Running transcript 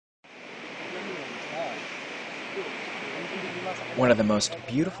One of the most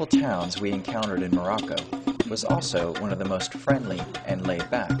beautiful towns we encountered in Morocco was also one of the most friendly and laid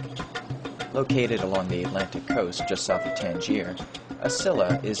back. Located along the Atlantic coast just south of Tanger,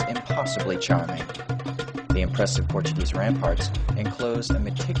 Asilah is impossibly charming. The impressive Portuguese ramparts enclose a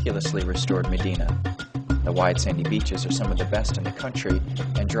meticulously restored Medina. The wide sandy beaches are some of the best in the country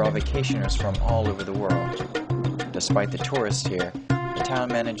and draw vacationers from all over the world. Despite the tourists here, the town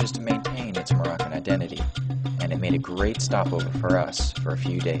manages to maintain its Moroccan identity, and it made a great stopover for us for a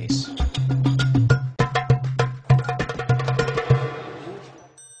few days.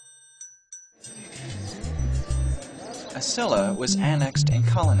 Asilah was annexed and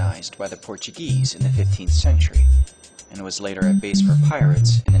colonized by the Portuguese in the 15th century, and was later a base for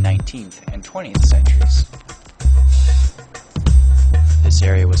pirates in the 19th and 20th centuries. This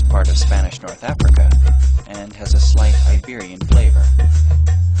area was part of Spanish North Africa and has a slight Iberian flavor.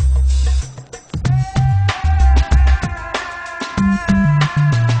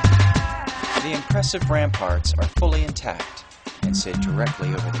 The impressive ramparts are fully intact and sit directly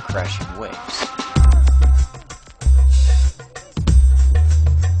over the crashing waves.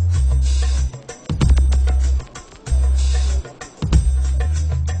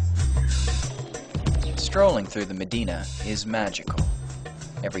 Strolling through the Medina is magical.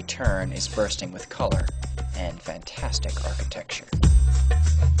 Every turn is bursting with color and fantastic architecture.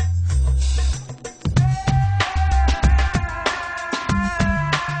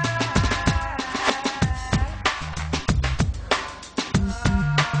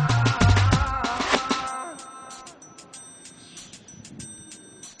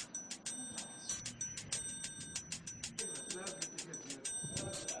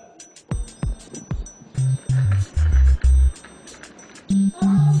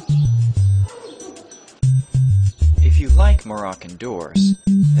 If you like Moroccan doors,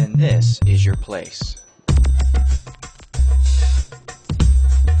 then this is your place.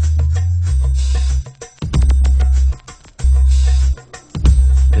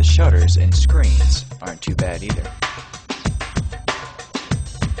 The shutters and screens aren't too bad either.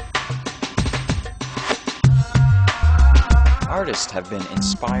 Artists have been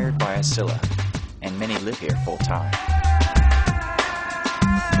inspired by Asilah, and many live here full-time.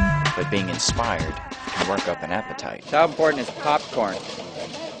 But being inspired can work up an appetite. How important is popcorn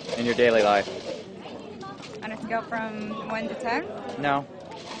in your daily life? On a scale from 1 to 10? No.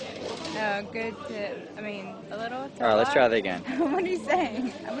 Good to, a little to Alright, let's try that again. What are you saying?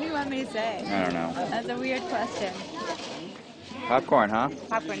 What do you want me to say? I don't know. That's a weird question. Popcorn, huh?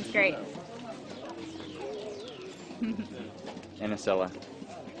 Popcorn's great. In Asilah,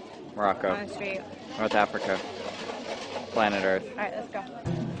 Morocco, On the street. North Africa, planet Earth. Alright, let's go.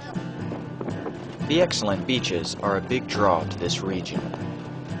 The excellent beaches are a big draw to this region.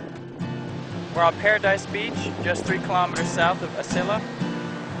 We're on Paradise Beach, just 3 kilometers south of Asilah,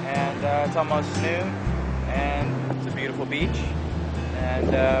 and it's almost noon, and it's a beautiful beach,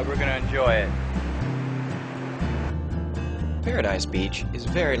 and we're going to enjoy it. Paradise Beach is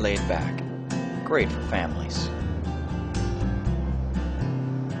very laid back, great for families.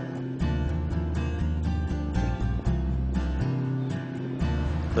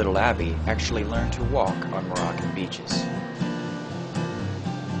 Little Abby actually learned to walk on Moroccan beaches.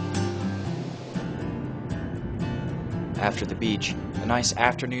 After the beach, a nice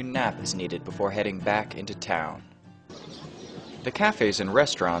afternoon nap is needed before heading back into town. The cafes and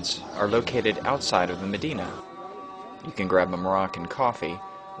restaurants are located outside of the Medina. You can grab a Moroccan coffee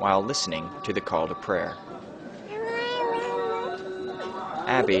while listening to the call to prayer.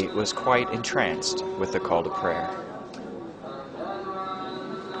 Abby was quite entranced with the call to prayer.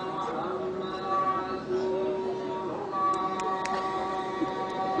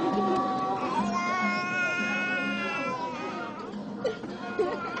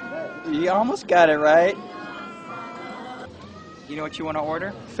 You almost got it right. You know what you want to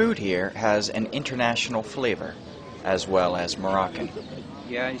order? Food here has an international flavor, as well as Moroccan.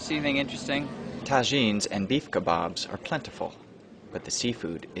 Yeah, you see anything interesting? Tagines and beef kebabs are plentiful, but the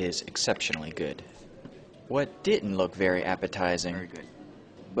seafood is exceptionally good. What didn't look very appetizing Very good.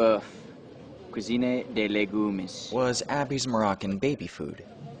 Bœuf, cuisine de légumes. was Abby's Moroccan baby food,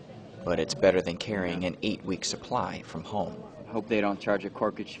 but it's better than carrying an 8-week supply from home. Hope they don't charge a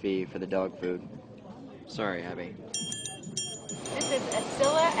corkage fee for the dog food. Sorry, Abby. This is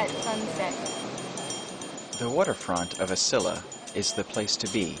Asilah at sunset. The waterfront of Asilah is the place to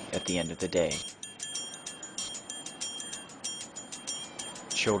be at the end of the day.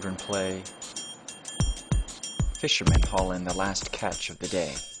 Children play. Fishermen haul in the last catch of the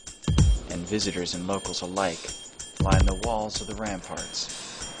day. And visitors and locals alike line the walls of the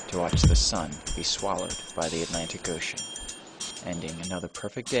ramparts to watch the sun be swallowed by the Atlantic Ocean. ending another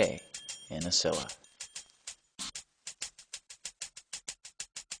perfect day in Asilah.